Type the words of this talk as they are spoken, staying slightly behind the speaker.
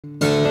Welcome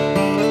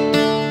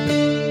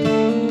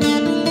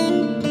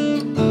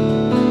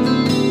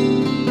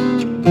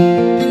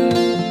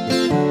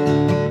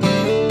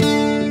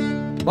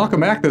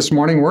back this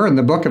morning. We're in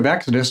the book of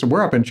Exodus.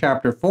 We're up in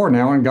chapter 4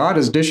 now, and God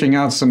is dishing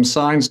out some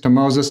signs to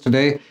Moses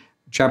today.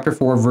 Chapter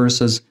 4,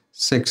 verses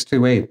 6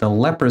 to 8. The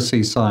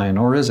leprosy sign,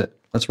 or is it?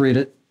 Let's read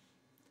it.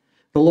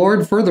 The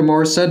Lord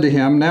furthermore said to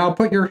him, "Now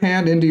put your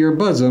hand into your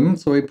bosom."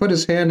 So he put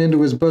his hand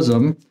into his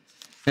bosom,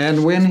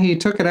 and when he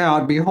took it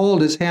out,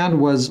 behold, his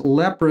hand was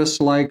leprous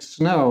like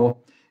snow.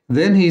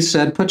 Then he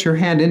said, "Put your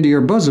hand into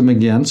your bosom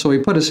again." So he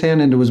put his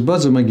hand into his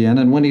bosom again,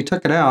 and when he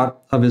took it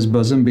out of his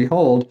bosom,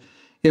 behold,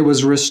 it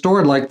was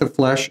restored like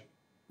the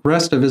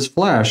rest of his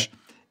flesh.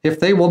 If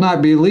they will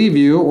not believe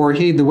you or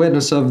heed the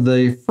witness of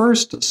the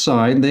first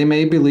sign, they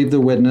may believe the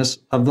witness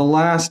of the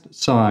last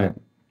sign.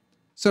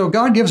 So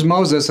God gives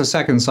Moses a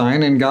second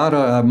sign, and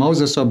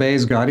Moses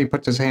obeys God. He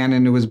puts his hand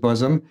into his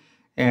bosom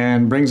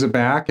and brings it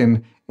back,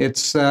 and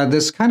it's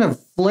this kind of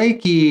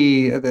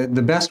flaky,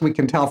 the best we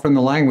can tell from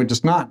the language.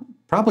 It's not,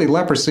 probably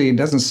leprosy. It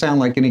doesn't sound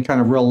like any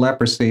kind of real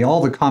leprosy. All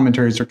the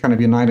commentaries are kind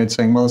of united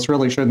saying, well, this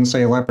really shouldn't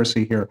say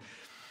leprosy here.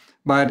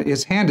 But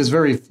his hand is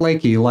very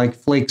flaky, like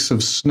flakes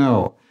of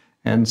snow.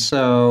 And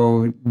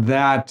so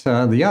that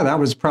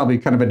was probably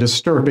kind of a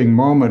disturbing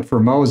moment for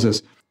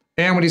Moses.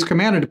 And when he's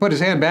commanded to put his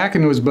hand back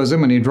into his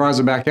bosom and he draws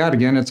it back out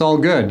again, it's all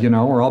good.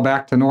 We're all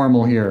back to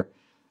normal here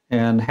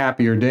and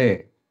happier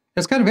day.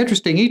 It's kind of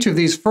interesting. Each of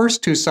these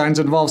first two signs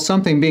involves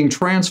something being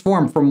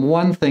transformed from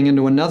one thing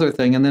into another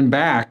thing and then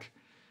back.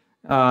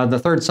 The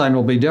third sign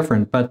will be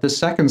different. But the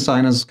second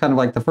sign is kind of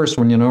like the first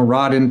one,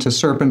 rod into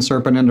serpent,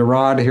 serpent into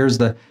rod. Here's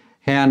the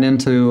hand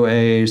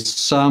into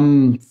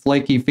some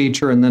flaky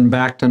feature and then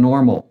back to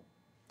normal.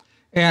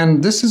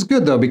 And this is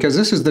good, though, because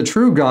this is the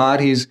true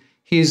God. He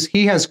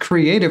has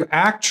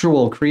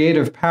actual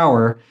creative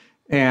power,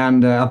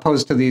 and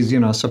opposed to these,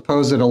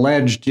 supposed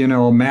alleged,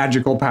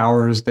 magical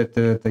powers that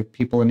the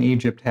people in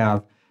Egypt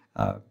have.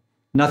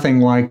 Nothing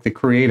like the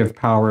creative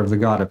power of the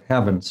God of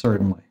heaven,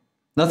 certainly.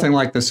 Nothing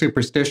like the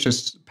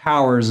superstitious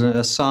powers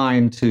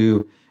assigned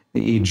to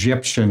the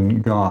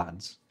Egyptian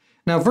gods.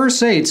 Now,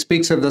 verse 8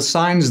 speaks of the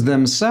signs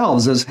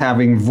themselves as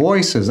having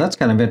voices. That's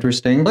kind of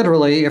interesting.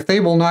 Literally, if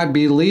they will not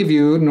believe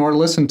you nor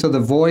listen to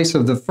the voice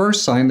of the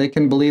first sign, they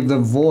can believe the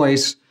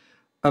voice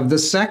of the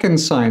second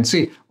sign.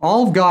 See,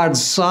 all of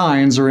God's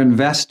signs are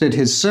invested,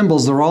 his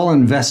symbols, they're all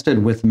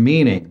invested with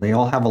meaning. They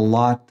all have a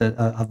lot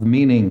of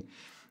meaning.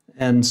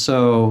 And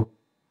so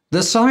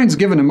the signs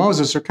given to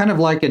Moses are kind of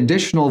like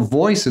additional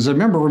voices.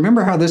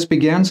 Remember how this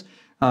begins?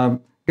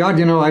 God,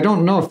 I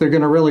don't know if they're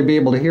going to really be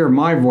able to hear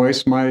my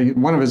voice.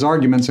 One of his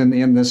arguments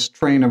in this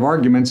train of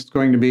arguments is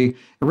going to be, it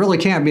really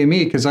can't be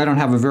me because I don't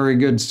have a very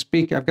good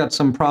speak. I've got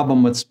some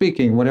problem with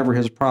speaking, whatever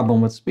his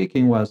problem with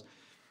speaking was.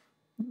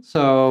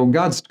 So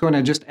God's going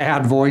to just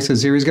add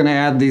voices here. He's going to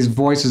add these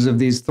voices of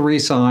these three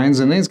signs,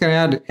 and then he's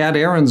going to add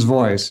Aaron's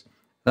voice.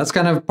 That's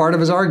kind of part of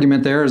his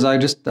argument there is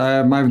there's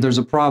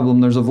a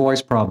problem, there's a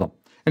voice problem.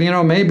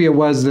 And maybe it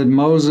was that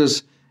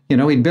Moses,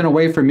 he'd been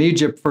away from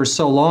Egypt for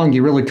so long, he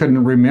really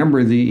couldn't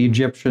remember the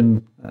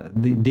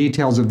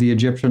details of the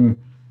Egyptian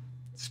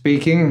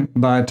speaking.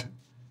 But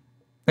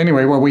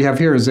anyway, what we have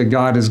here is that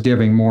God is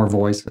giving more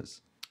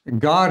voices.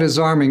 God is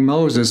arming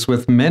Moses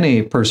with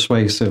many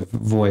persuasive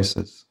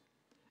voices.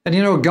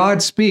 And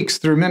God speaks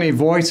through many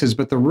voices,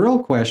 but the real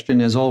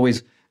question is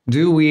always,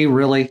 do we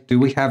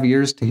have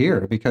ears to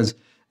hear? Because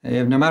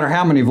no matter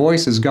how many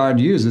voices God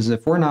uses,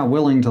 if we're not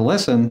willing to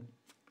listen,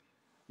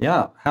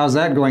 how's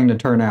that going to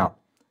turn out?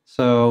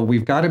 So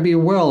we've got to be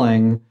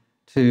willing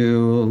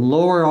to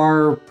lower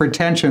our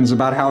pretensions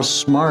about how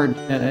smart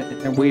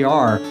we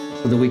are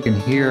so that we can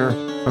hear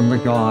from the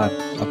God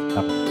of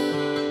heaven.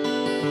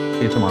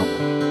 See you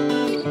tomorrow.